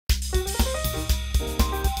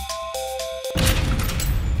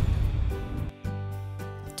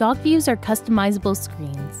Dockviews are customizable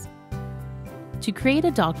screens. To create a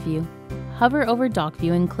dock view, hover over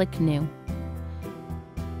Dockview and click New.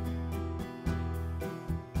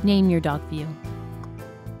 Name your dock view.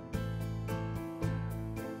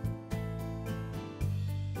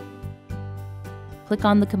 Click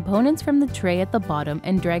on the components from the tray at the bottom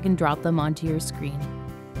and drag and drop them onto your screen.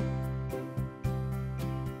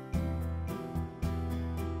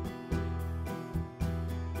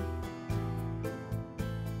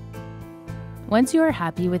 Once you are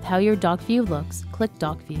happy with how your dock view looks, click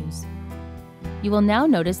Dockviews. You will now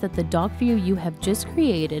notice that the dock view you have just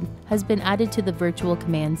created has been added to the virtual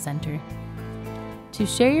command center. To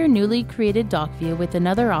share your newly created dock view with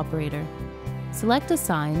another operator, select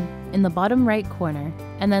Assign in the bottom right corner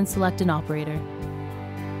and then select an operator.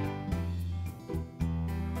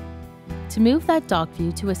 To move that dock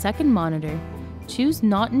view to a second monitor, choose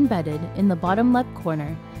Not Embedded in the bottom left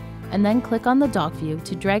corner and then click on the dock view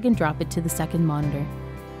to drag and drop it to the second monitor.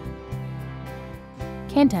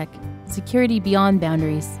 Kantech, security beyond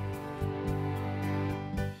boundaries.